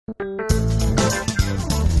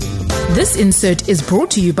This insert is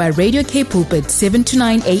brought to you by Radio K Pulpit 7 to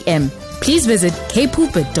 9 a.m. Please visit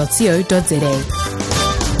kpulpit.co.za.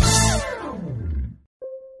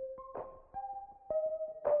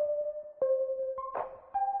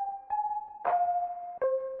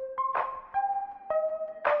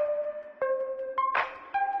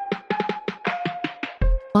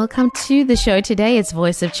 Welcome to the show today. It's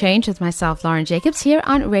Voice of Change with myself, Lauren Jacobs, here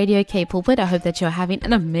on Radio K Pulpit. I hope that you're having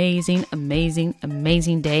an amazing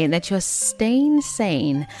day and that you're staying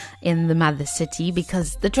sane in the mother city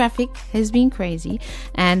because the traffic has been crazy.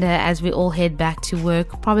 And as we all head back to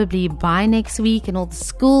work, probably by next week and all the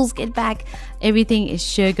schools get back, everything is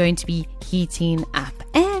sure going to be heating up.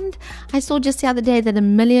 And I saw just the other day that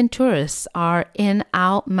 1 million tourists are in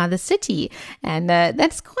our mother city. And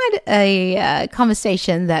that's quite a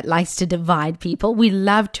conversation that likes to divide people. We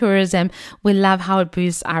love tourism. We love how it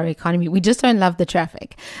boosts our economy. We just don't love the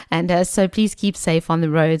traffic. And so please keep safe on the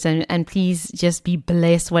roads and please just be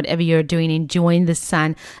blessed whatever you're doing, enjoying the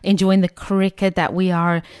sun, enjoying the cricket that we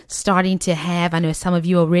are starting to have. I know some of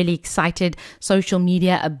you are really excited. Social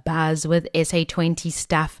media abuzz with SA20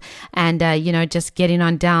 stuff and, just getting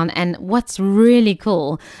on down. And what's really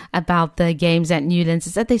cool about the games at Newlands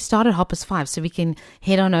is that they start at 5:30, so we can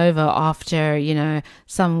head on over after,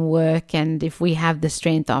 some work. And if we have the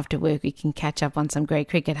strength after work, we can catch up on some great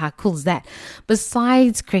cricket. How cool is that?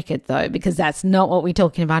 Besides cricket, though, because that's not what we're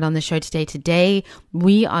talking about on the show today. Today,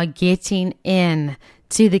 we are getting in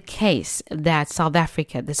to the case that South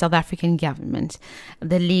Africa, the South African government,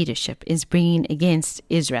 the leadership is bringing against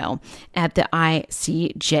Israel at the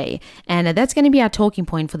ICJ. And that's going to be our talking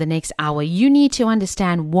point for the next hour. You need to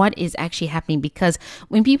understand what is actually happening because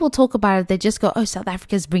when people talk about it, they just go, oh, South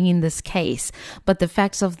Africa is bringing this case. But the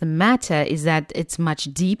facts of the matter is that it's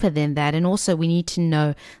much deeper than that. And also we need to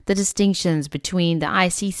know the distinctions between the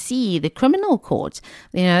ICC, the criminal court,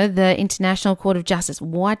 the International Court of Justice.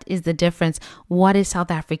 What is the difference? What is South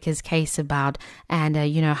Africa's case about? And,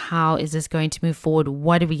 how is this going to move forward?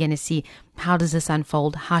 What are we going to see? How does this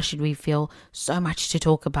unfold? How should we feel? So much to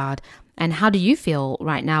talk about. And how do you feel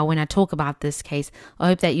right now when I talk about this case? I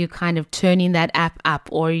hope that you're kind of turning that app up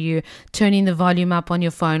or you're turning the volume up on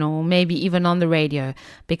your phone or maybe even on the radio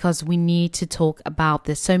because we need to talk about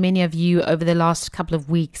this. So many of you over the last couple of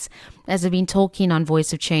weeks, as I've been talking on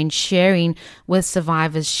Voice of Change, sharing with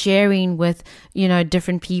survivors, sharing with,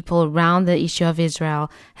 different people around the issue of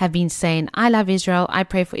Israel, have been saying, I love Israel. I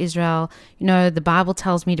pray for Israel. The Bible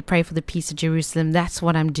tells me to pray for the peace of Jerusalem. That's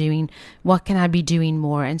what I'm doing. What can I be doing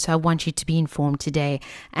more? And so I want you to be informed today.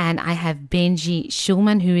 And I have Benji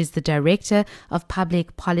Shulman, who is the Director of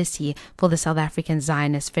Public Policy for the South African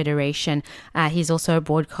Zionist Federation. He's also a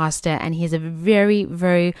broadcaster and he's a very,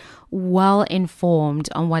 very well informed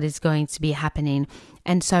on what is going to be happening.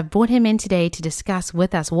 And so I brought him in today to discuss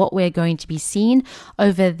with us what we're going to be seeing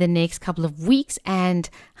over the next couple of weeks and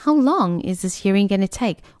how long is this hearing going to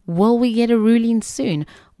take? Will we get a ruling soon?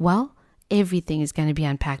 Well, everything is going to be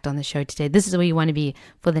unpacked on the show today. This is where you want to be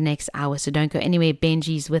for the next hour. So don't go anywhere.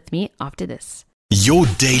 Benji's with me after this. Your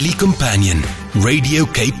daily companion, Radio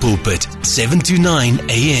K Pulpit, 7 to 9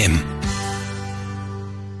 a.m.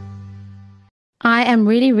 I am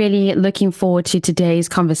really, really looking forward to today's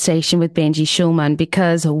conversation with Benji Shulman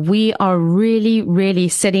because we are really, really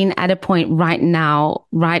sitting at a point right now,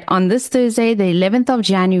 right on this Thursday, the 11th of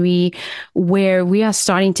January, where we are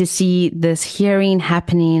starting to see this hearing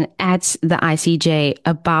happening at the ICJ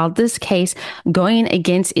about this case going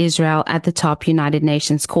against Israel at the top United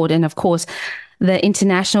Nations Court. And of course, the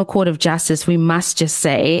International Court of Justice, we must just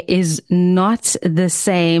say, is not the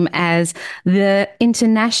same as the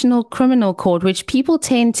International Criminal Court, which people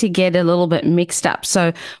tend to get a little bit mixed up.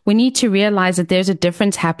 So we need to realize that there's a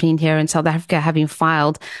difference happening here in South Africa, having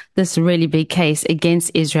filed this really big case against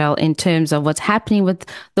Israel in terms of what's happening with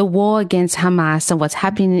the war against Hamas and what's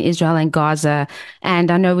happening in Israel and Gaza. And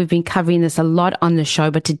I know we've been covering this a lot on the show,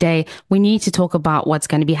 but today we need to talk about what's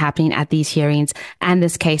going to be happening at these hearings and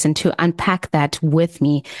this case. And to unpack that with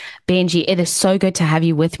me, Benji, it is so good to have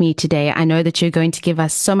you with me today. I know that you're going to give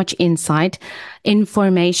us so much insight,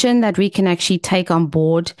 information that we can actually take on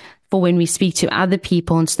board for when we speak to other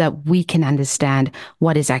people and so that we can understand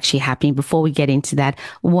what is actually happening. Before we get into that,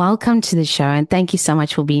 welcome to the show and thank you so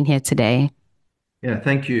much for being here today. Yeah,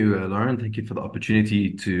 thank you, Lauren. Thank you for the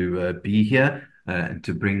opportunity to be here and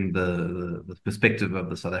to bring the perspective of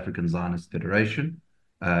the South African Zionist Federation.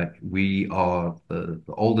 We are the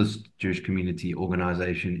oldest Jewish community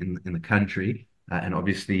organization in the country and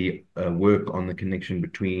obviously work on the connection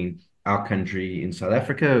between our country in South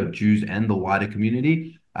Africa, Jews and the wider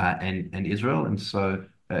community and Israel. And so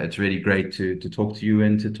it's really great to talk to you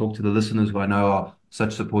and to talk to the listeners who I know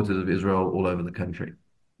such supporters of Israel all over the country.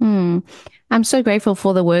 Mm. I'm so grateful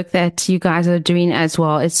for the work that you guys are doing as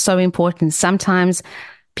well. It's so important. Sometimes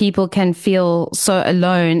people can feel so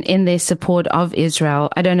alone in their support of Israel.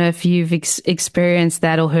 I don't know if you've experienced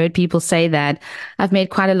that or heard people say that. I've met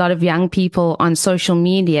quite a lot of young people on social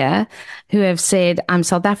media who have said, I'm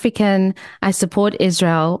South African, I support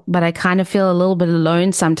Israel, but I kind of feel a little bit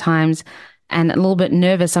alone sometimes and a little bit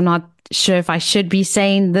nervous. I'm not sure if I should be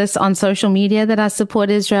saying this on social media that I support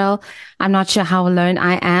Israel. I'm not sure how alone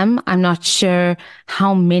I am. I'm not sure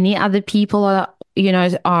how many other people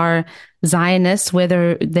are Zionists,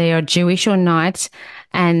 whether they are Jewish or not.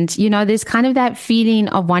 And, there's kind of that feeling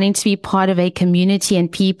of wanting to be part of a community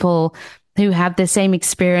and people who have the same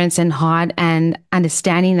experience and heart and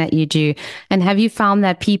understanding that you do. And have you found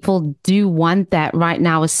that people do want that right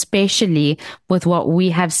now, especially with what we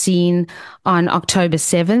have seen on October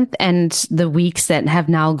 7th and the weeks that have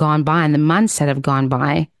now gone by and the months that have gone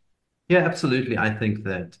by? Yeah, absolutely. I think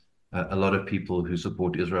that a lot of people who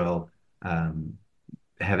support Israel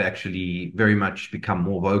have actually very much become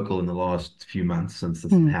more vocal in the last few months since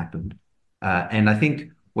this happened. And I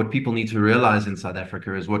think what people need to realize in South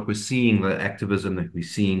Africa is what we're seeing, the activism that we're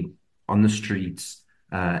seeing on the streets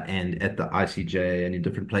and at the ICJ and in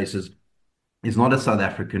different places is not a South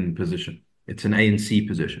African position. It's an ANC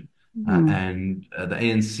position. And the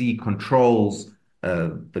ANC controls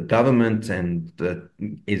the government and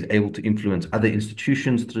is able to influence other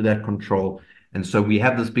institutions through that control. And so we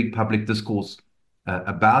have this big public discourse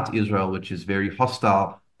about Israel, which is very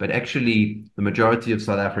hostile. But actually, the majority of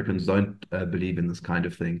South Africans don't believe in this kind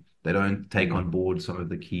of thing. They don't take on board some of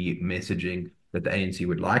the key messaging that the ANC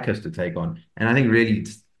would like us to take on. And I think really,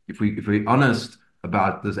 if we're honest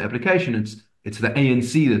about this application, it's the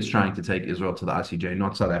ANC that's trying to take Israel to the ICJ,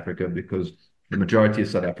 not South Africa, because the majority of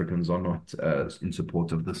South Africans are not in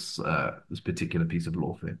support of this particular piece of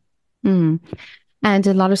lawfare. Mm. And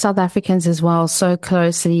a lot of South Africans as well so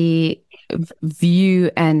closely view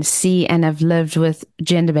and see and have lived with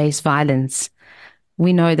gender-based violence.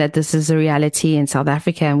 We know that this is a reality in South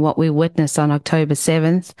Africa and what we witnessed on October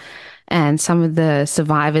 7th. And some of the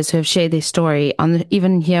survivors who have shared their story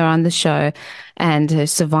even here on the show and have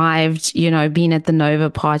survived, being at the Nova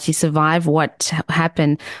party, survived what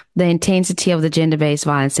happened, the intensity of the gender-based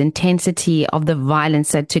violence, the intensity of the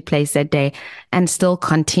violence that took place that day and still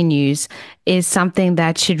continues is something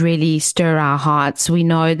that should really stir our hearts. We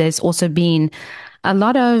know there's also been a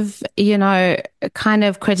lot of, kind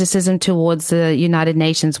of criticism towards the United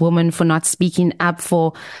Nations women for not speaking up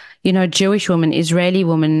for Jewish women, Israeli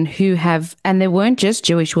women who have, and there weren't just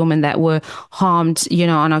Jewish women that were harmed,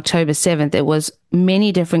 on October 7th. It was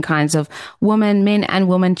many different kinds of women, men and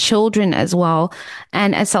women, children as well.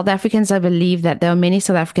 And as South Africans, I believe that there are many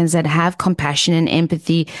South Africans that have compassion and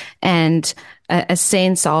empathy and a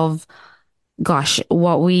sense of, gosh,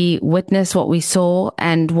 what we witnessed, what we saw,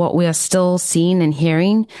 and what we are still seeing and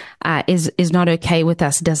hearing is not okay with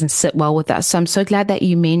us. It doesn't sit well with us. So I'm so glad that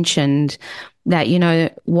you mentioned that,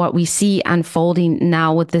 what we see unfolding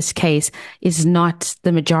now with this case is not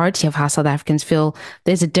the majority of how South Africans feel.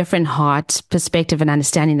 There's a different heart, perspective, and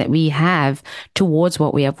understanding that we have towards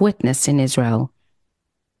what we have witnessed in Israel.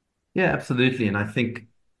 Yeah, absolutely. And I think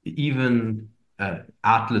even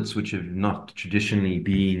outlets which have not traditionally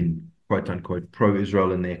been quote unquote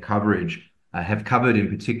pro-Israel in their coverage have covered in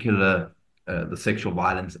particular the sexual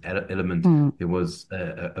violence element. There was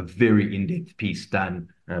a very in-depth piece done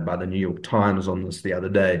by the New York Times on this the other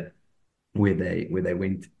day, where they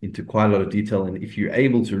went into quite a lot of detail. And if you're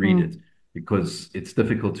able to read it, because it's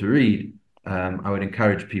difficult to read, I would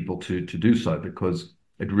encourage people to do so, because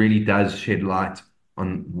it really does shed light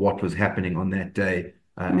on what was happening on that day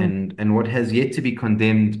and what has yet to be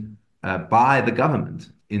condemned by the government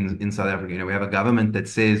in South Africa. We have a government that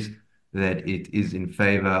says that it is in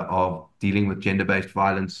favor of dealing with gender-based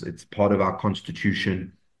violence. It's part of our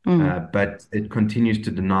constitution, but it continues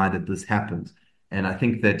to deny that this happens. And I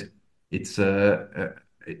think that it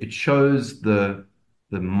shows the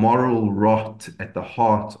moral rot at the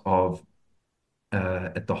heart,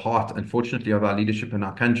 unfortunately, of our leadership in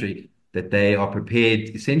our country, that they are prepared,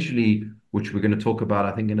 essentially, which we're going to talk about,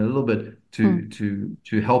 I think, in a little bit,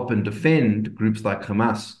 to help and defend groups like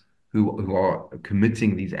Hamas who are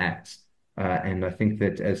committing these acts. And I think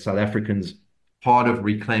that as South Africans, part of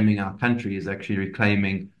reclaiming our country is actually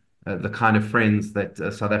reclaiming the kind of friends that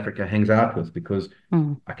South Africa hangs out with. Because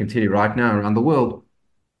I can tell you right now, around the world,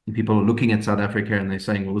 people are looking at South Africa and they're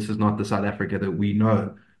saying, well, this is not the South Africa that we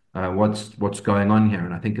know. What's going on here?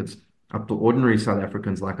 And I think it's up to ordinary South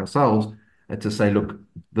Africans like ourselves to say, look,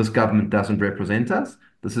 this government doesn't represent us.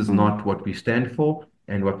 This is not what we stand for.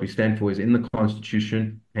 and what we stand for is in the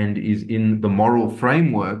Constitution and is in the moral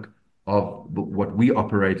framework of what we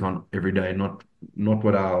operate on every day, not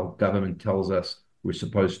what our government tells us we're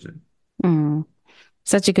supposed to. Mm.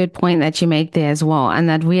 Such a good point that you make there as well. And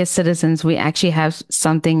that we as citizens, we actually have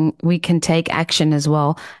something, we can take action as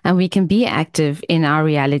well. And we can be active in our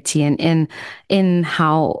reality and in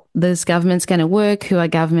how this government's going to work, who our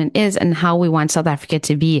government is, and how we want South Africa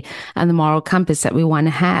to be, and the moral compass that we want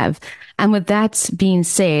to have. And with that being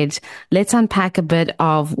said, let's unpack a bit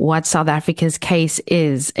of what South Africa's case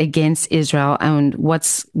is against Israel and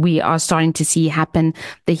we are starting to see happen,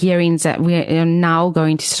 the hearings that we are now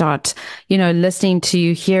going to start, listening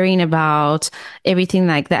to, hearing about everything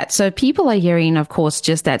like that. So people are hearing, of course,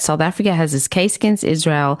 just that South Africa has this case against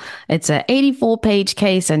Israel. It's a 84-page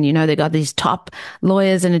case, and, they got these top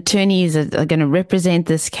lawyers and attorneys that are going to represent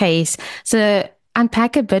this case. So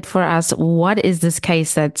unpack a bit for us. What is this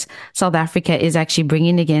case that South Africa is actually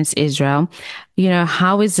bringing against Israel?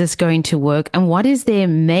 How is this going to work? And what is their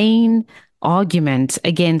main argument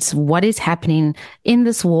against what is happening in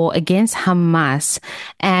this war against Hamas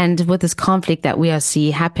and with this conflict that we are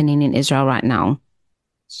seeing happening in Israel right now?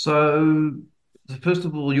 So, first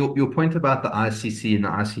of all, your point about the ICC and the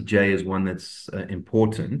ICJ is one that's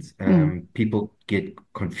important. People get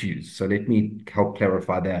confused. So let me help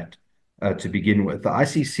clarify that. To begin with, the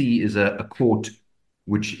ICC is a court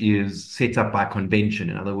which is set up by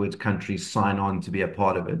convention. In other words, countries sign on to be a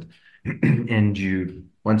part of it. And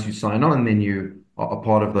once you sign on, then you are a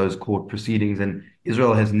part of those court proceedings. And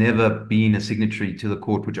Israel has never been a signatory to the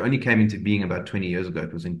court, which only came into being about 20 years ago.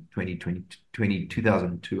 It was in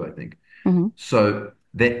 2002, I think. Mm-hmm. So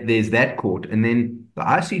there's that court. And then the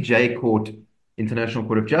ICJ court, International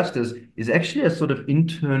Court of Justice, is actually a sort of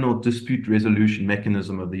internal dispute resolution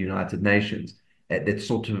mechanism of the United Nations that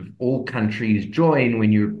sort of all countries join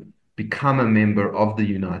when you become a member of the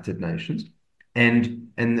United Nations. And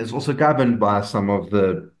it's also governed by some of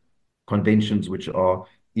the conventions which are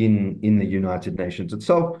in the United Nations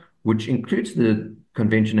itself, which includes the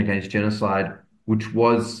Convention Against Genocide, which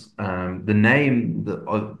was the name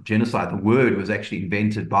of genocide. The word was actually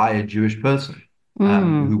invented by a Jewish person.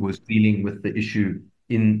 Who was dealing with the issue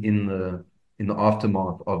in the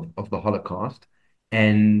aftermath of the Holocaust,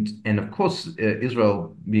 and of course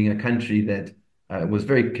Israel being a country that was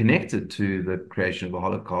very connected to the creation of the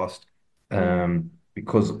Holocaust,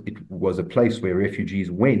 because it was a place where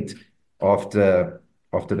refugees went after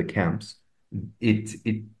the camps.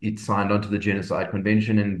 It signed onto the Genocide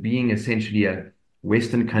Convention, and being essentially a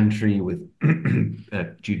Western country with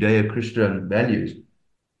Judeo-Christian values,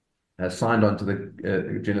 signed onto the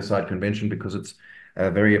Genocide Convention because it's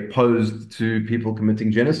very opposed to people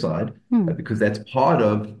committing genocide, because that's part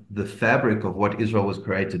of the fabric of what Israel was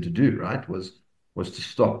created to do, right? Was to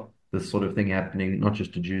stop this sort of thing happening, not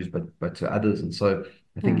just to Jews, but to others. And so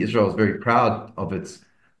I think Israel is very proud of its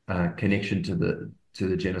connection to the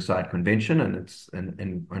Genocide Convention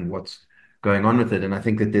and what's going on with it. And I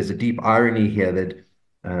think that there's a deep irony here that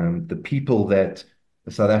the people that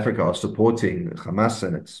South Africa are supporting, Hamas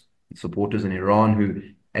and its supporters in Iran, who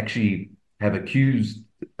actually have accused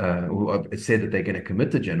or have said that they're going to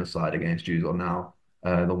commit the genocide against Jews, are now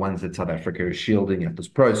the ones that South Africa is shielding at this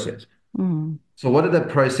process. So what is the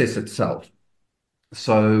process itself?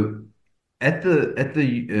 So at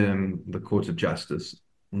the Court of Justice,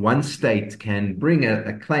 one state can bring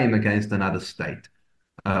a claim against another state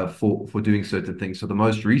for doing certain things. So the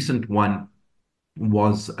most recent one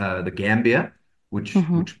was the Gambia, which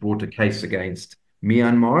brought a case against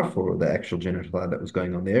Myanmar for the actual genocide that was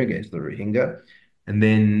going on there against the Rohingya. And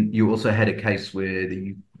then you also had a case where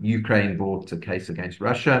the Ukraine brought a case against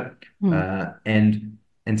Russia. And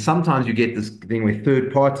sometimes you get this thing where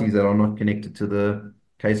third parties that are not connected to the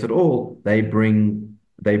case at all, they can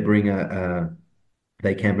bring a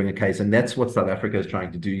case. And that's what South Africa is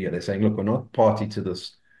trying to do here. They're saying, look, we're not party to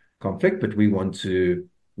this conflict, but we want to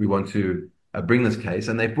bring this case.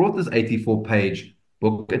 And they brought this 84-page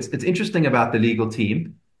book. It's interesting about the legal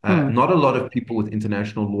team. Not a lot of people with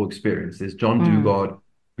international law experience. There's John Dugard,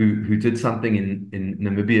 who did something in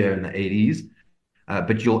Namibia in the 80s.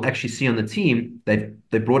 But you'll actually see on the team,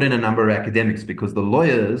 they brought in a number of academics, because the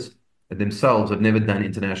lawyers themselves have never done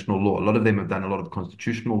international law. A lot of them have done a lot of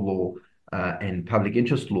constitutional law and public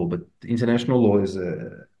interest law, but international law is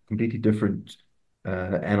a completely different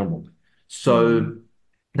animal. So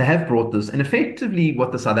they have brought this, and effectively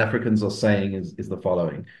what the South Africans are saying is the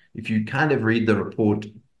following. If you kind of read the report,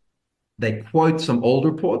 they quote some old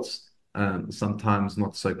reports, sometimes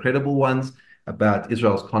not so credible ones, about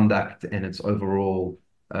Israel's conduct and its overall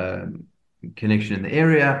connection in the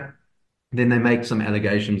area. Then they make some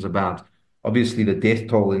allegations about obviously the death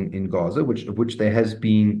toll in Gaza, of which there has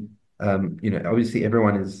been, obviously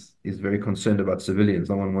everyone is very concerned about civilians.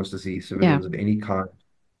 No one wants to see Yeah. civilians of any kind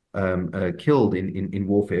killed in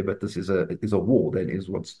warfare, but this is a war. That is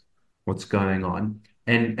what's going on.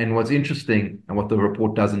 And what's interesting, and what the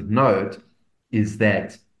report doesn't note, is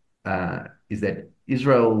that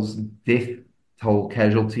Israel's death toll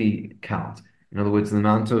casualty count, in other words, the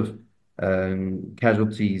amount of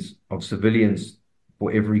casualties of civilians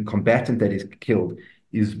for every combatant that is killed,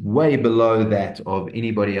 is way below that of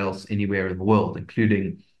anybody else anywhere in the world,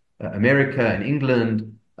 including America and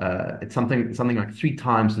England. It's something like 3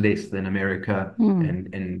 times less than America,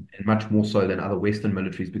 and much more so than other Western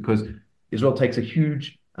militaries, because Israel takes a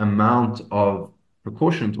huge amount of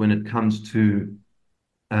precautions when it comes to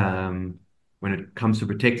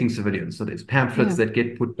protecting civilians. So there's pamphlets that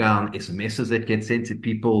get put down, SMSs that get sent to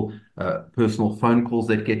people, personal phone calls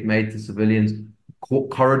that get made to civilians,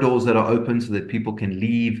 corridors that are open so that people can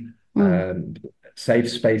leave, safe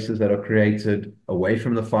spaces that are created away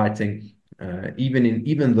from the fighting.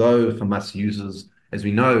 Even though Hamas uses, as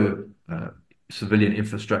we know, civilian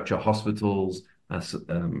infrastructure, hospitals,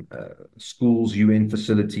 schools, UN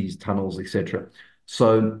facilities, tunnels, etc.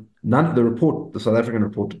 So the South African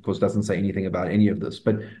report, of course, doesn't say anything about any of this.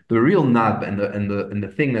 But the real nub and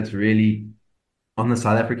the thing that's really on the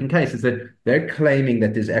South African case is that they're claiming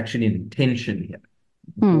that there's actually an intention here.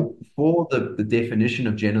 For the definition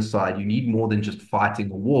of genocide, you need more than just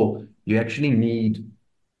fighting a war. You actually need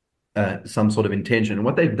some sort of intention. And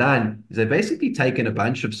what they've done is they've basically taken a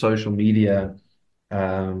bunch of social media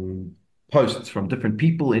posts from different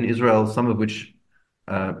people in Israel, some of which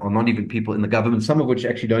are not even people in the government, some of which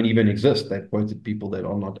actually don't even exist. They've quoted people that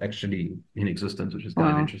are not actually in existence, which is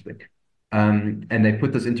kind of interesting. And they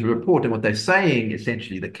put this into a report. And what they're saying,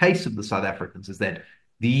 essentially, the case of the South Africans is that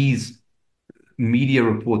these media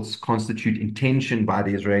reports constitute intention by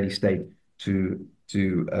the Israeli state to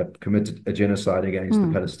commit a genocide against the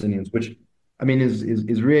Palestinians, which, I mean,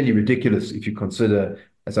 is really ridiculous if you consider,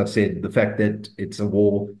 as I've said, the fact that it's a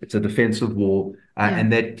war, it's a defensive war,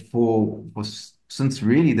 and that since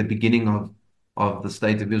really the beginning of the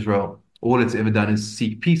state of Israel, all it's ever done is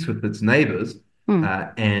seek peace with its neighbors,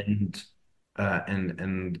 and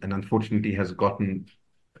unfortunately has gotten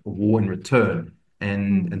a war in return.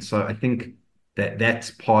 And so I think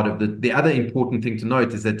that's part of the other important thing to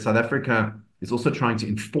note is that South Africa is also trying to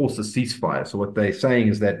enforce a ceasefire. So what they're saying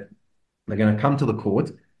is that they're going to come to the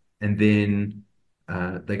court, and then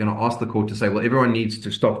they're going to ask the court to say, well, everyone needs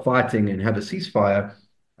to stop fighting and have a ceasefire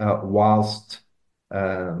whilst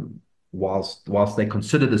they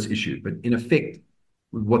consider this issue. But in effect,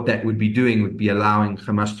 what that would be doing would be allowing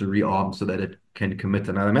Hamas to rearm so that it can commit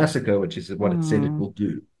another massacre, which is what it said it will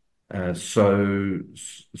do. So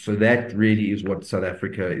that really is what South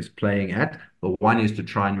Africa is playing at. The one is to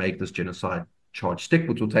try and make this genocide charge stick,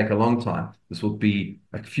 which will take a long time. This will be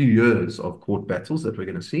a few years of court battles that we're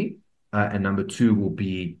going to see. And number two will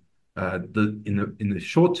be in the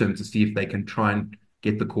short term to see if they can try and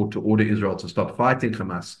get the court to order Israel to stop fighting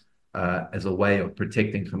Hamas as a way of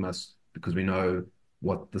protecting Hamas, because we know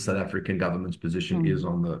what the South African government's position is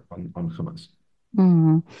on Hamas.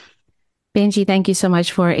 Benji, thank you so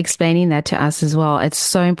much for explaining that to us as well. It's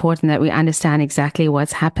so important that we understand exactly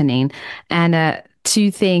what's happening. And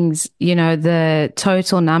two things, the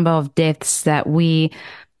total number of deaths that we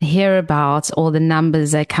hear about, or the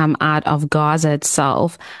numbers that come out of Gaza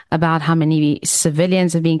itself about how many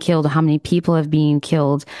civilians have been killed, or how many people have been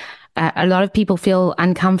killed. A lot of people feel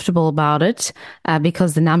uncomfortable about it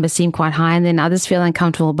because the numbers seem quite high, and then others feel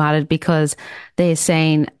uncomfortable about it because they're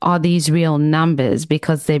saying, are these real numbers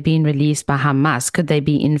because they're being released by Hamas? Could they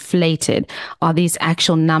be inflated? Are these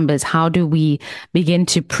actual numbers? How do we begin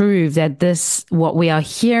to prove that what we are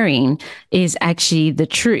hearing is actually the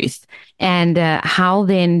truth? And how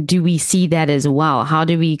then do we see that as well? How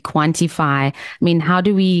do we quantify? I mean, how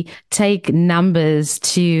do we take numbers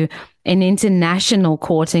to an international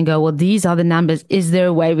court and go, well, these are the numbers. Is there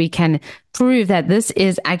a way we can prove that this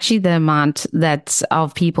is actually the amount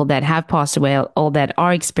of people that have passed away or that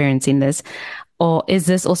are experiencing this? Or is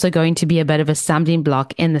this also going to be a bit of a stumbling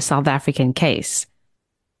block in the South African case?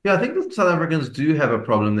 Yeah, I think the South Africans do have a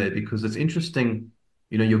problem there, because it's interesting.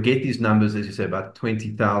 You'll get these numbers, as you say, about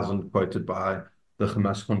 20,000 quoted by the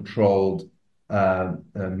Hamas-controlled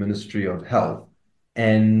Ministry of Health.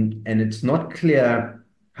 And it's not clear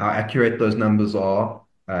how accurate those numbers are,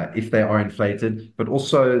 if they are inflated, but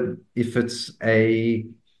also if it's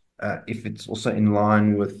also in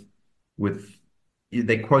line with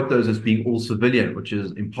they quote those as being all civilian, which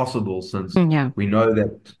is impossible, since we know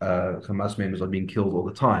that Hamas members are being killed all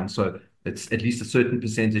the time. So it's at least a certain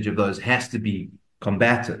percentage of those has to be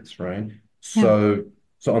combatants, right? Yeah.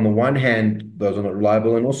 So on the one hand, those are not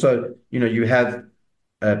reliable, and also, you have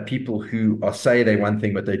people who say they one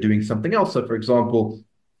thing, but they're doing something else. So, for example,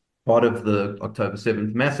 part of the October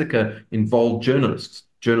 7th massacre involved journalists.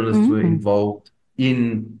 Journalists were Mm. involved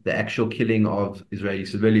in the actual killing of Israeli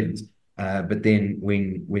civilians. But then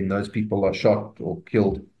when those people are shot or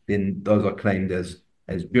killed, then those are claimed as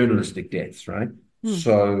journalistic deaths, right? Mm.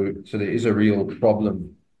 So there is a real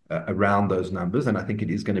problem around those numbers, and I think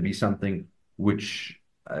it is going to be something which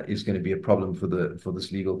is going to be a problem for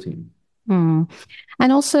this legal team. Mm.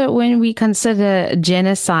 And also, when we consider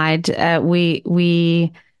genocide,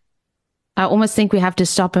 we I almost think we have to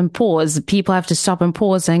stop and pause. People have to stop and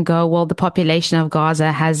pause and go, well, the population of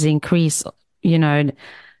Gaza has increased,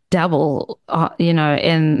 double, in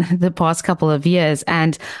the past couple of years.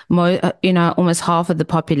 And, almost half of the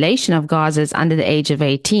population of Gaza is under the age of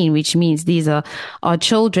 18, which means these are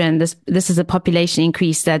children. This is a population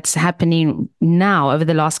increase that's happening now over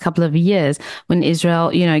the last couple of years when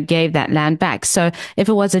Israel, gave that land back. So if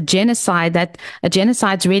it was a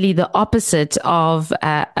genocide's really the opposite of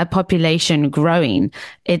a population growing.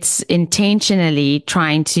 It's intentionally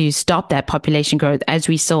trying to stop that population growth, as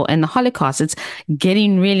we saw in the Holocaust. It's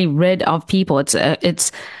getting really rid of people.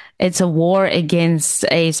 It's a war against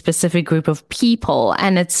a specific group of people,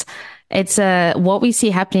 and it's what we see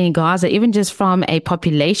happening in Gaza, even just from a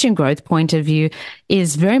population growth point of view,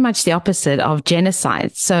 is very much the opposite of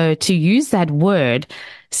genocide. So to use that word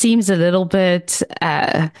seems a little bit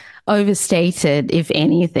overstated, if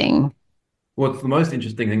anything. What's the most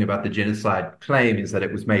interesting thing about the genocide claim is that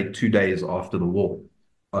it was made 2 days after the war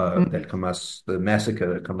the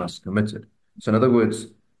massacre that Hamas committed. So in other words,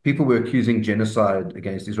 people were accusing genocide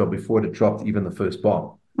against Israel before it had dropped even the first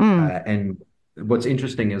bomb. And what's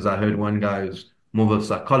interesting is I heard one guy who's more of a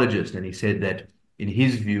psychologist, and he said that in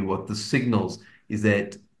his view, what this signals is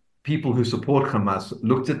that people who support Hamas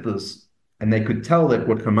looked at this and they could tell that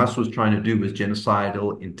what Hamas was trying to do was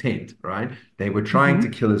genocidal intent, right? They were trying to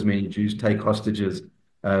kill as many Jews, take hostages,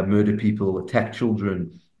 murder people, attack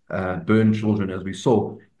children, burn children, as we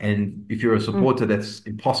saw. And if you're a supporter, that's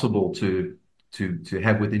impossible to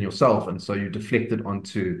have within yourself, and so you deflect it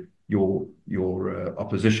onto your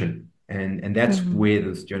opposition, and that's where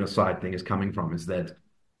this genocide thing is coming from. Is that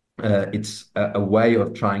it's a way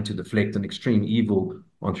of trying to deflect an extreme evil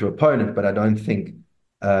onto your opponent, but I don't think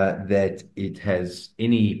that it has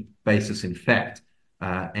any basis in fact.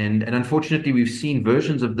 And unfortunately, we've seen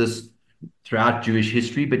versions of this throughout Jewish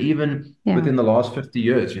history, but even within the last 50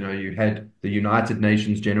 years, you had the United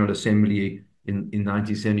Nations General Assembly in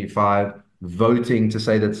 1975 voting to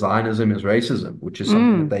say that Zionism is racism, which is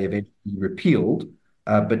something that they eventually repealed.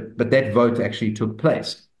 But that vote actually took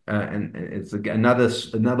place, and it's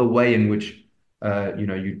another way in which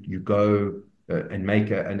you go and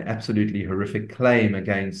make an absolutely horrific claim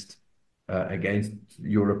against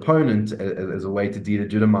your opponent as a way to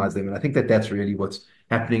delegitimize them. And I think that that's really what's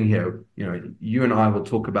happening here. You and I will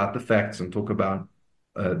talk about the facts and talk about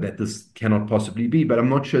that this cannot possibly be, but I'm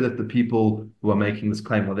not sure that the people who are making this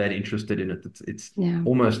claim are that interested in it. It's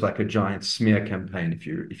almost like a giant smear campaign if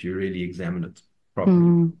you really examine it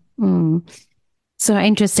properly. So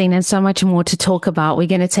interesting, and so much more to talk about. We're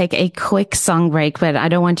going to take a quick song break, but I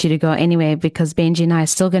don't want you to go anywhere because Benji and I are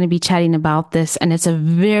still going to be chatting about this. And it's a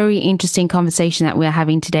very interesting conversation that we're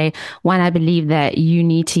having today. One I believe that you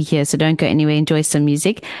need to hear. So don't go anywhere. Enjoy some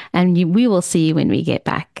music, and we will see you when we get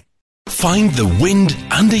back. Find the wind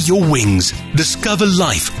under your wings. Discover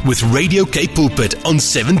life with Radio K Pulpit on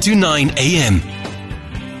 7 to 9 a.m.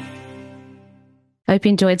 Hope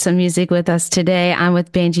you enjoyed some music with us today. I'm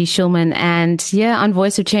with Benji Shulman, and on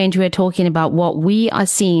Voice of Change, we're talking about what we are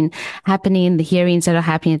seeing happening in the hearings that are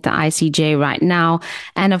happening at the ICJ right now.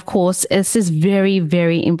 And of course, this is very,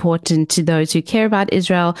 very important to those who care about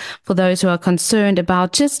Israel, for those who are concerned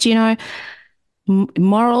about just,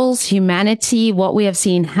 morals, humanity, what we have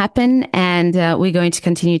seen happen. And we're going to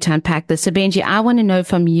continue to unpack this. So Benji, I want to know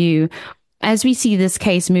from you, as we see this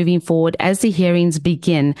case moving forward, as the hearings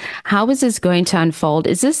begin, how is this going to unfold?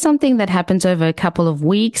 Is this something that happens over a couple of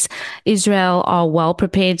weeks? Israel are well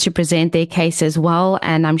prepared to present their case as well,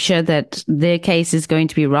 and I'm sure that their case is going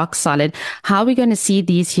to be rock solid. How are we going to see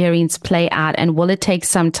these hearings play out, and will it take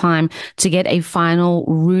some time to get a final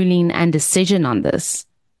ruling and decision on this?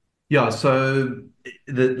 Yeah, so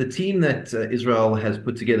the team that Israel has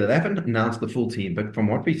put together, they haven't announced the full team, but from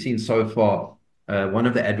what we've seen so far, one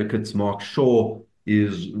of the advocates, Mark Shaw,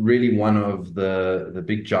 is really one of the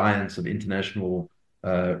big giants of international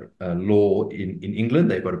law in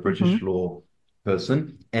England. They've got a British law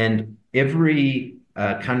person, and every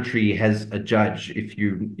country has a judge. If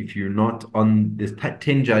you're not on, there's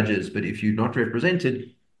 10 judges, but if you're not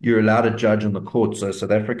represented, you're allowed a judge on the court. So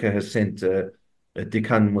South Africa has sent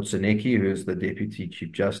Dikan Motseneki, who is the Deputy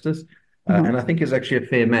Chief Justice, Mhm. and I think is actually a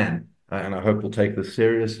fair man, and I hope will take this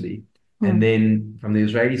seriously. And Mm. then from the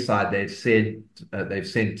Israeli side, they've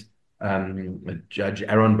sent Judge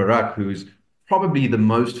Aaron Barak, who's probably the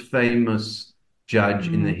most famous judge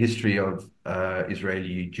in the Mm. history of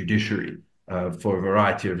Israeli judiciary for a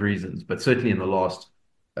variety of reasons. But certainly in the last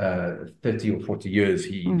 30 or 40 years,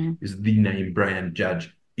 he Mm. is the name brand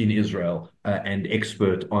judge in Israel and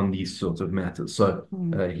expert on these sorts of matters. So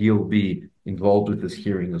Mm. he'll be involved with this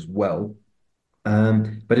hearing as well.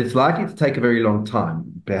 But it's likely to take a very long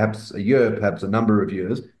time, perhaps a year, perhaps a number of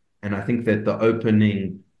years. And I think that the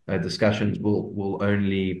opening discussions will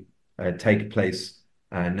only take place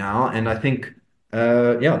now. And I think,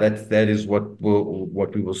 yeah, that is what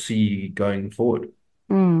we will see going forward.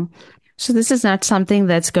 Mm. So this is not something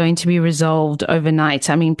that's going to be resolved overnight.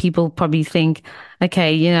 I mean, people probably think,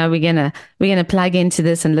 okay, we're gonna plug into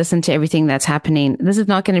this and listen to everything that's happening. This is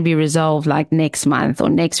not going to be resolved like next month or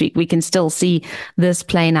next week. We can still see this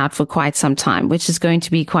playing out for quite some time, which is going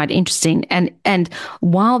to be quite interesting. And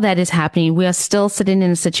while that is happening, we are still sitting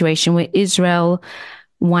in a situation where Israel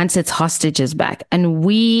wants its hostages back. And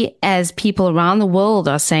we as people around the world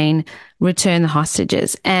are saying, return the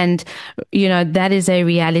hostages. And, that is a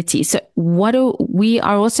reality. So we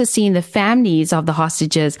are also seeing the families of the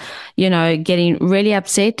hostages, getting really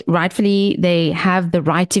upset. Rightfully, they have the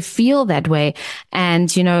right to feel that way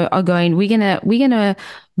and, are going, we're gonna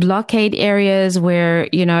blockade areas where,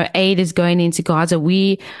 aid is going into Gaza.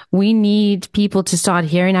 We need people to start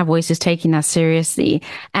hearing our voices, taking us seriously.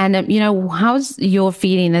 And, how's your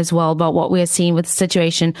feeling as well about what we're seeing with the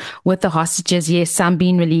situation with the hostages? Yes, some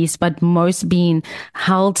being released, but most being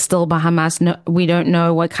held still by Hamas. No, we don't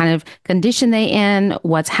know what kind of condition they're in,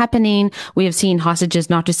 what's happening. We have seen hostages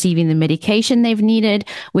not receiving the medication they've needed.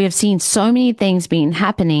 We have seen so many things being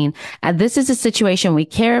happening. This is a situation we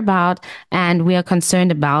care about and we are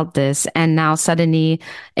concerned about this. And now suddenly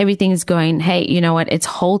everything is going, hey, you know what? It's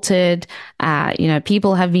halted.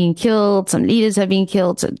 People have been killed. Some leaders have been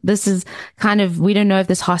killed. So this is we don't know if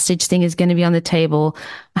this hostage thing is going to be on the table.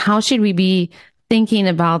 How should we be thinking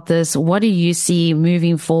about this? What do you see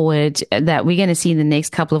moving forward that we're going to see in the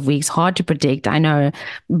next couple of weeks? Hard to predict, I know,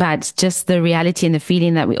 but just the reality and the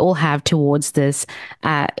feeling that we all have towards this,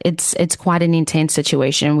 it's quite an intense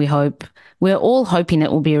situation. We're all hoping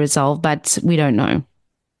it will be resolved, but we don't know.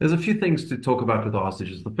 There's a few things to talk about with the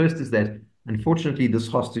hostages. The first is that, unfortunately, this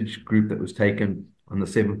hostage group that was taken on the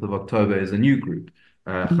 7th of October is a new group.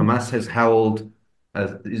 Mm. Hamas has held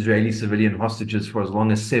Israeli civilian hostages for as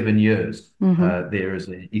long as 7 years. Mm-hmm. There is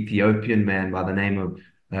an Ethiopian man by the name of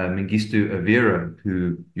Mengistu Avira,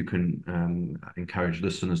 who you can encourage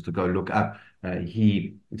listeners to go look up.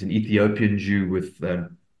 He is an Ethiopian Jew with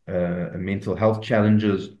mental health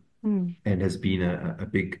challenges Mm. and has been a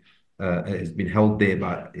big has been held there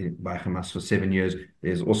by Hamas for 7 years.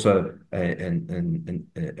 There's also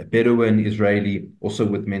a Bedouin Israeli, also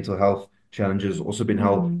with mental health challenges, also been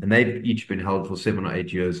held, Mm. and they've each been held for 7 or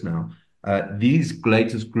 8 years now. These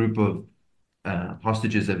latest group of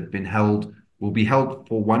hostages have been held, will be held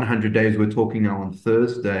for 100 days. We're talking now on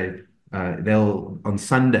Thursday. On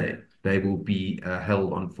Sunday, they will be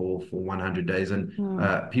held on for 100 days. And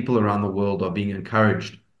Mm. people around the world are being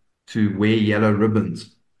encouraged to wear yellow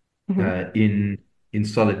ribbons Mm-hmm. in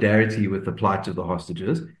solidarity with the plight of the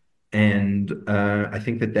hostages. And I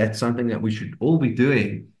think that that's something that we should all be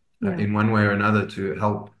doing Yeah. in one way or another to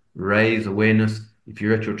help raise awareness. If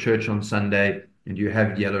you're at your church on Sunday and you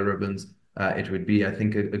have yellow ribbons, it would be, I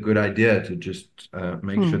think, a good idea to just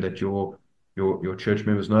make sure Mm. that your church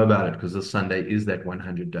members know about it, because this Sunday is that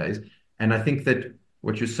 100 days. And I think that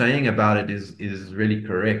what you're saying about it is really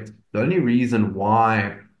correct. The only reason why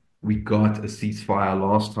we got a ceasefire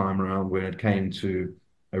last time around when it came to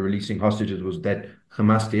releasing hostages was that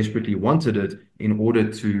Hamas desperately wanted it in order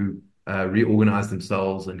to reorganize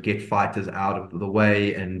themselves and get fighters out of the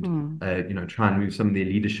way and Mm. try and move some of their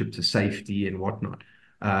leadership to safety and whatnot.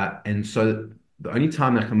 And so the only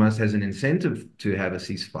time that Hamas has an incentive to have a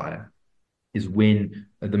ceasefire is when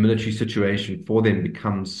the military situation for them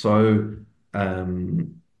becomes so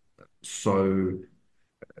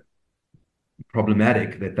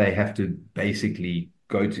problematic that they have to basically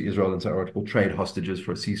go to Israel and say, all right, we'll trade hostages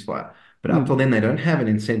for a ceasefire. But up Mm. till then, they don't have an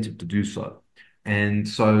incentive to do so. And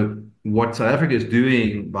so what South Africa is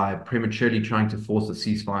doing by prematurely trying to force a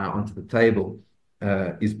ceasefire onto the table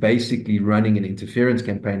is basically running an interference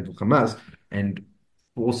campaign for Hamas and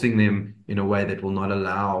forcing them in a way that will not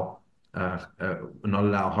allow not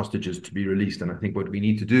allow hostages to be released. And I think what we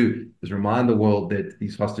need to do is remind the world that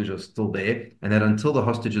these hostages are still there, and that until the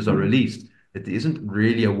hostages are released, that there isn't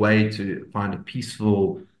really a way to find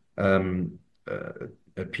um,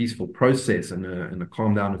 a peaceful process and a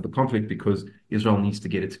calm down of the conflict, because Israel needs to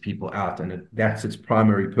get its people out, and that's its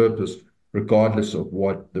primary purpose, regardless of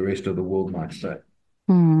what the rest of the world might say.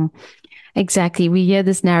 Exactly. We hear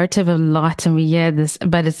this narrative a lot, and we hear this,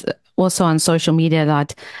 but it's also on social media a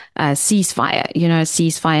lot. Ceasefire,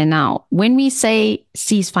 ceasefire now. When we say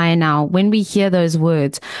ceasefire now, when we hear those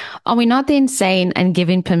words, are we not then saying and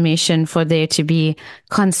giving permission for there to be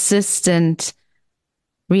consistent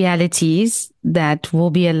realities that will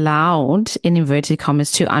be allowed, in inverted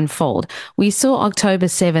commas, to unfold? We saw October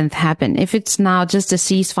 7th happen. If it's now just a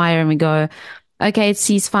ceasefire and we go, okay, it's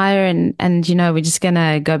ceasefire and we're just going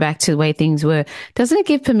to go back to the way things were, doesn't it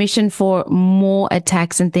give permission for more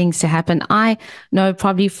attacks and things to happen? I know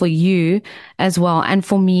probably for you as well, and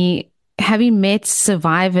for me, having met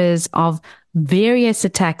survivors of various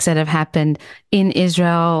attacks that have happened in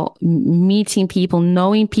Israel, meeting people,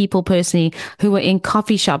 knowing people personally who were in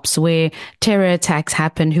coffee shops where terror attacks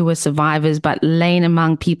happened, who were survivors, but laying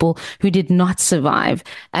among people who did not survive.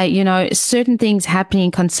 Certain things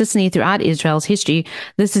happening consistently throughout Israel's history.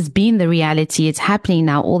 This has been the reality. It's happening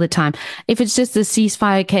now all the time. If it's just a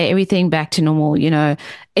ceasefire, okay, everything back to normal,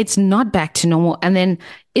 it's not back to normal. And then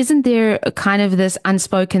isn't there a kind of this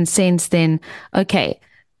unspoken sense then, okay,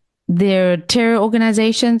 there are terror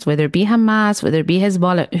organizations, whether it be Hamas, whether it be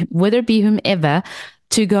Hezbollah, whether it be whomever,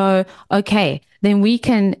 to go, okay, then we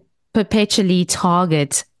can perpetually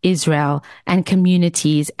target Israel and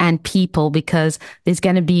communities and people because there's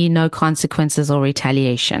going to be no consequences or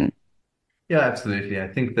retaliation. Yeah, absolutely. I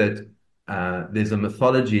think that there's a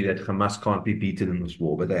mythology that Hamas can't be beaten in this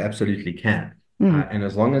war, but they absolutely can. And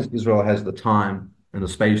as long as Israel has the time and the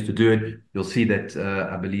space to do it, you'll see that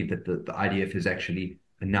I believe that the IDF has actually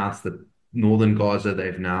announced that northern Gaza,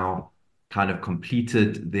 they've now kind of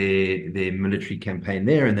completed their military campaign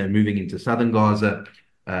there, and they're moving into southern Gaza.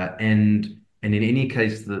 And in any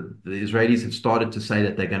case, the Israelis have started to say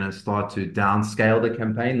that they're going to start to downscale the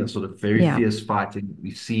campaign. The sort of very fierce fighting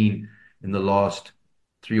we've seen in the last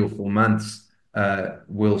 3 or 4 months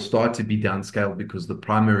will start to be downscaled because the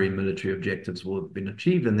primary military objectives will have been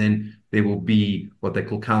achieved. And then there will be what they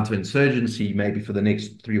call counterinsurgency, maybe for the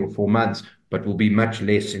next 3 or 4 months, but will be much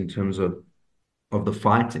less in terms of the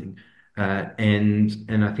fighting.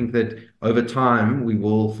 And I think that over time we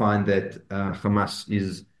will find that Hamas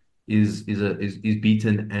is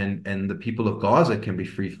beaten, and the people of Gaza can be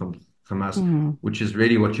free from Hamas, which is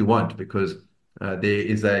really what you want, because there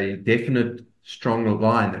is a definite strong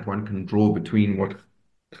line that one can draw between what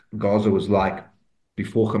Gaza was like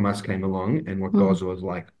before Hamas came along and what Gaza was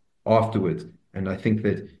like afterwards. And I think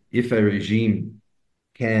that if a regime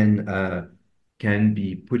can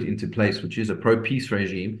be put into place, which is a pro-peace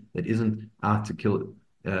regime that isn't out to kill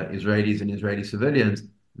Israelis and Israeli civilians,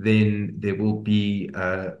 then there will be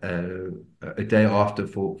a day after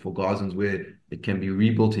for Gazans where it can be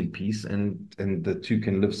rebuilt in peace, and the two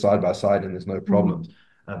can live side by side and there's no problems.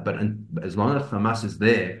 But as long as Hamas is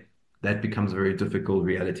there, that becomes a very difficult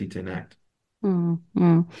reality to enact.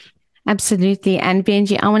 Absolutely. And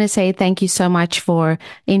Benji, I want to say thank you so much for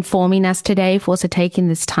informing us today, for also taking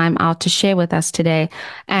this time out to share with us today.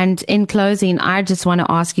 And in closing, I just want to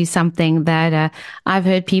ask you something that I've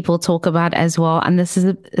heard people talk about as well. And this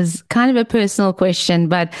is kind of a personal question,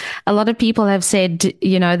 but a lot of people have said,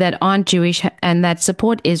 that aren't Jewish and that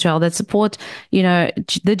support Israel, that support,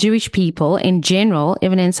 the Jewish people in general,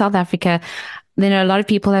 even in South Africa. Then a lot of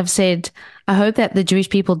people have said, I hope that the Jewish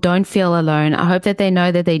people don't feel alone. I hope that they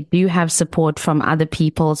know that they do have support from other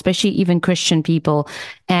people, especially even Christian people.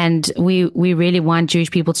 And we really want Jewish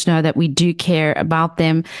people to know that we do care about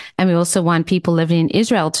them. And we also want people living in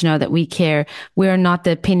Israel to know that we care. We're not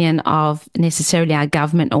the opinion of necessarily our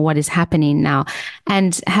government or what is happening now.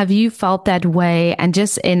 And have you felt that way? And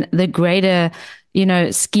just in the greater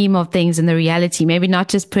scheme of things and the reality, maybe not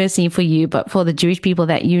just personally for you, but for the Jewish people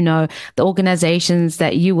that the organizations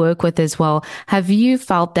that you work with as well. Have you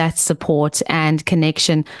felt that support and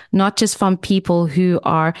connection, not just from people who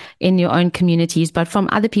are in your own communities, but from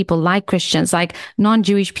other people like Christians, like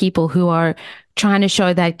non-Jewish people who are trying to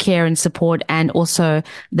show that care and support and also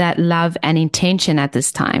that love and intention at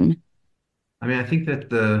this time? I mean, I think that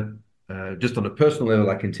just on a personal level,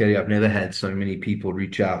 I can tell you, I've never had so many people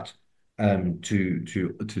reach out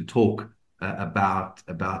to talk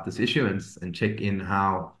about this issue and check in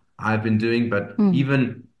how I've been doing. But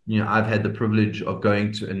even I've had the privilege of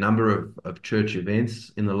going to a number of church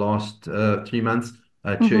events in the last 3 months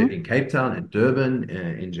church in Cape Town, in Durban,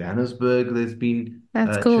 in Johannesburg. There's been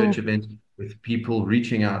That's church cool. events with people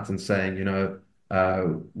reaching out and saying,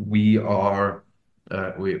 we are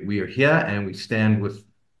we are here and we stand with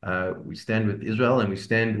Israel and we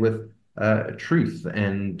stand with truth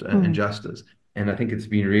and Mm. justice. And I think it's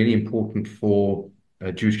been really important for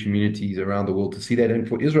Jewish communities around the world to see that, and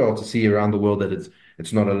for Israel to see around the world that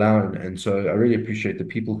it's not alone. And so I really appreciate the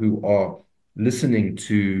people who are listening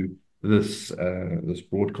to this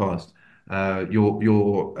broadcast.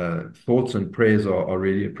 Your thoughts and prayers are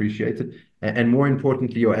really appreciated, and more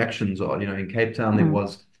importantly, your actions are. In Cape Town there Mm.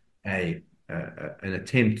 was a an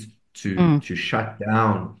attempt to Mm. to shut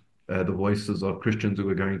down the voices of Christians who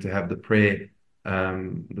were going to have the prayer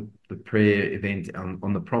event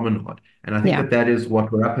on the promenade. And I think Yeah. that is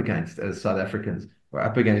what we're up against as South Africans. We're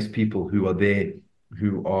up against people who are there,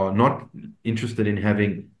 who are not interested in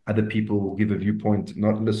having other people give a viewpoint,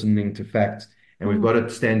 not listening to facts. And we've got Mm. to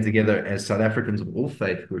stand together as South Africans of all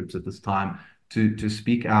faith groups at this time to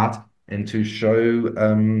speak out and to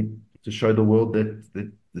show the world that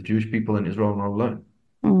the Jewish people in Israel are not alone.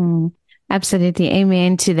 Mm. Absolutely.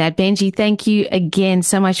 Amen to that. Benji, thank you again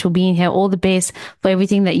so much for being here. All the best for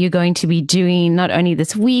everything that you're going to be doing, not only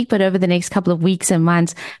this week, but over the next couple of weeks and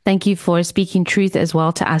months. Thank you for speaking truth as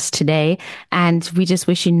well to us today. And we just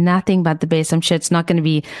wish you nothing but the best. I'm sure it's not going to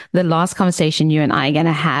be the last conversation you and I are going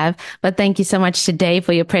to have, but thank you so much today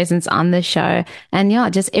for your presence on the show. And yeah,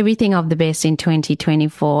 just everything of the best in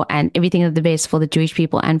 2024 and everything of the best for the Jewish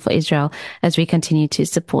people and for Israel as we continue to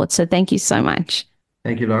support. So thank you so much.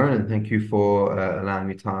 Thank you, Lauren, and thank you for allowing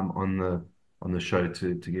me time on the show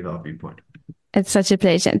to give our viewpoint. It's such a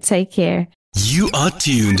pleasure. Take care. You are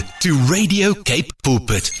tuned to Radio Cape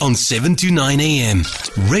Pulpit on 7 to 9 a.m.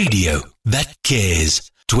 Radio that cares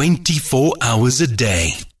 24 hours a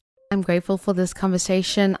day. I'm grateful for this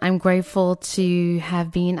conversation. I'm grateful to have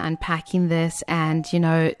been unpacking this and,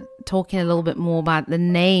 talking a little bit more about the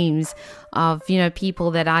names of,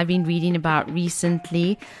 people that I've been reading about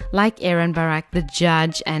recently, like Aaron Barak, the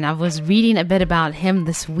judge. And I was reading a bit about him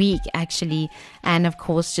this week, actually. And of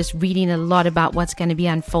course, just reading a lot about what's going to be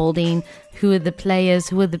unfolding, who are the players,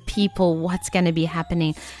 who are the people, what's going to be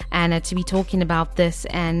happening. And to be talking about this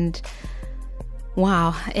and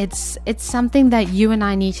wow, it's something that you and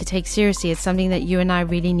I need to take seriously. It's something that you and I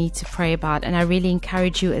really need to pray about. And I really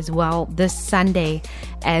encourage you as well this Sunday,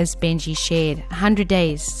 as Benji shared, 100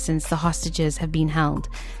 days since the hostages have been held.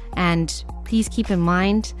 And please keep in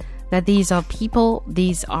mind that these are people,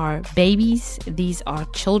 these are babies, these are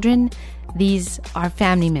children, these are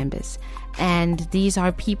family members. And these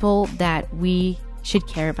are people that we should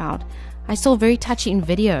care about. I saw a very touching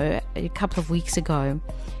video a couple of weeks ago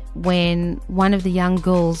when one of the young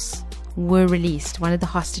girls were released, one of the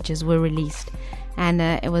hostages were released. And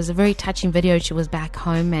it was a very touching video. She was back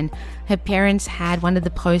home and her parents had one of the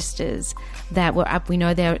posters that were up. We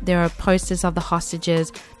know there are posters of the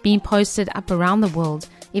hostages being posted up around the world.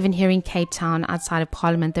 Even here in Cape Town, outside of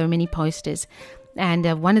Parliament, there were many posters.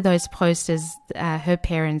 And one of those posters, her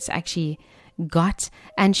parents actually got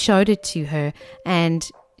and showed it to her. And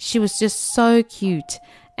she was just so cute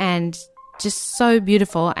and just so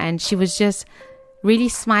beautiful, and she was just really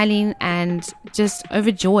smiling and just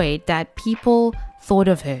overjoyed that people thought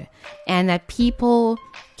of her and that people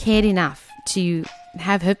cared enough to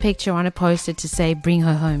have her picture on a poster to say bring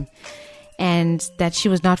her home, and that she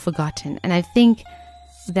was not forgotten. And I think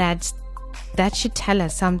that should tell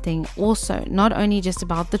us something also, not only just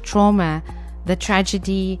about the trauma, the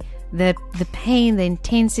tragedy, the pain, the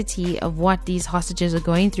intensity of what these hostages are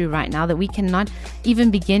going through right now, that we cannot even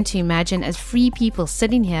begin to imagine as free people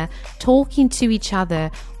sitting here talking to each other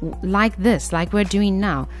like this, like we're doing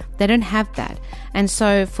now. They don't have that. And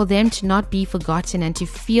so for them to not be forgotten and to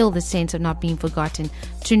feel the sense of not being forgotten,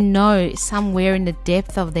 to know somewhere in the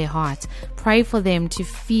depth of their hearts, pray for them to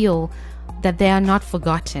feel that they are not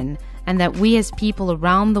forgotten and that we as people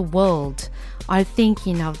around the world are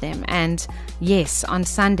thinking of them. And yes, on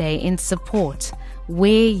Sunday in support,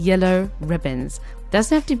 wear yellow ribbons.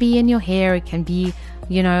 Doesn't have to be in your hair. It can be,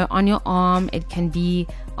 on your arm. It can be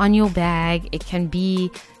on your bag. It can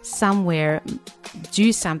be somewhere.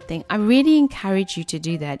 Do something. I really encourage you to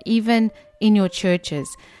do that, even in your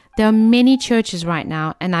churches. There are many churches right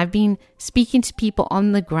now, and I've been speaking to people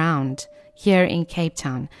on the ground here in Cape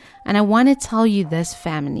Town. And I want to tell you this,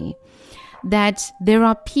 family, that there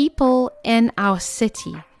are people in our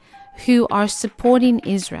city who are supporting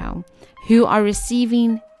Israel, who are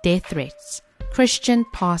receiving death threats, Christian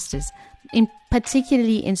pastors,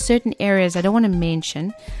 particularly in certain areas I don't want to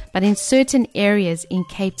mention, but in certain areas in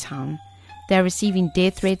Cape Town, They're receiving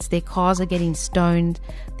death threats. Their cars are getting stoned.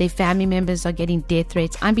 Their family members are getting death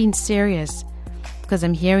threats. I'm being serious, because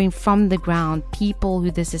I'm hearing from the ground people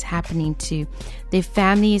who this is happening to. Their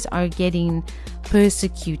families are getting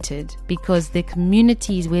persecuted because the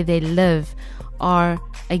communities where they live are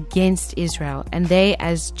against Israel, and they,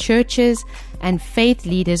 as churches and faith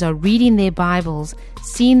leaders, are reading their Bibles,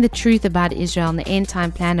 seeing the truth about Israel and the end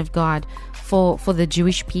time plan of God for the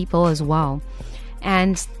Jewish people as well.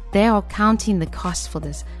 And they are counting the cost for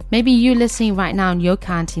this. Maybe you're listening right now and you're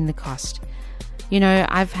counting the cost. You know,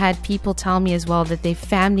 I've had people tell me as well that their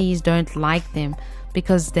families don't like them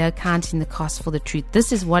because they're counting the cost for the truth.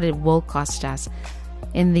 This is what it will cost us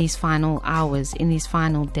in these final hours, in these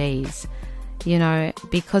final days. You know,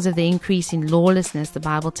 because of the increase in lawlessness, the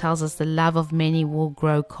Bible tells us the love of many will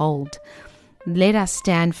grow cold. Let us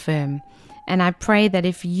stand firm. And I pray that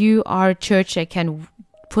if you are a church that can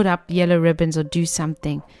put up yellow ribbons or do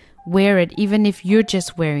something, wear it. Even if you're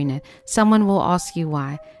just wearing it, someone will ask you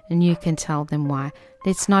why, and you can tell them why.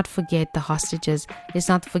 Let's not forget the hostages. Let's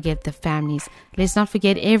not forget the families. Let's not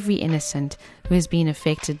forget every innocent who has been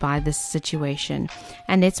affected by this situation.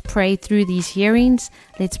 And let's pray through these hearings.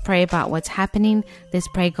 Let's pray about what's happening. Let's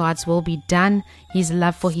pray God's will be done, His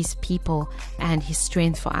love for His people, and His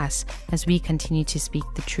strength for us as we continue to speak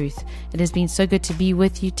the truth. It has been so good to be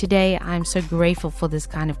with you today. I'm so grateful for this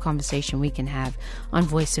kind of conversation we can have on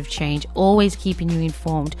Voice of Change, always keeping you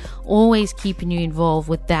informed, always keeping you involved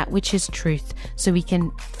with that which is truth, so we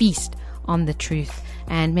can feast on the truth.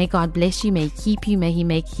 And may God bless you, may He keep you, may He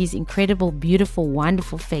make His incredible, beautiful,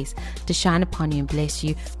 wonderful face to shine upon you and bless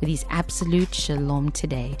you with His absolute shalom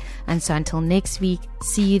today. And so until next week,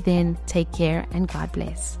 see you then, take care, and God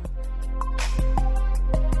bless.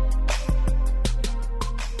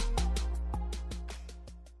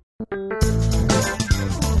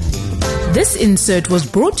 This insert was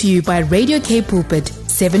brought to you by Radio K Pulpit,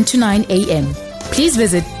 7 to 9 a.m. Please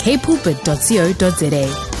visit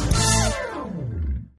kpulpit.co.za.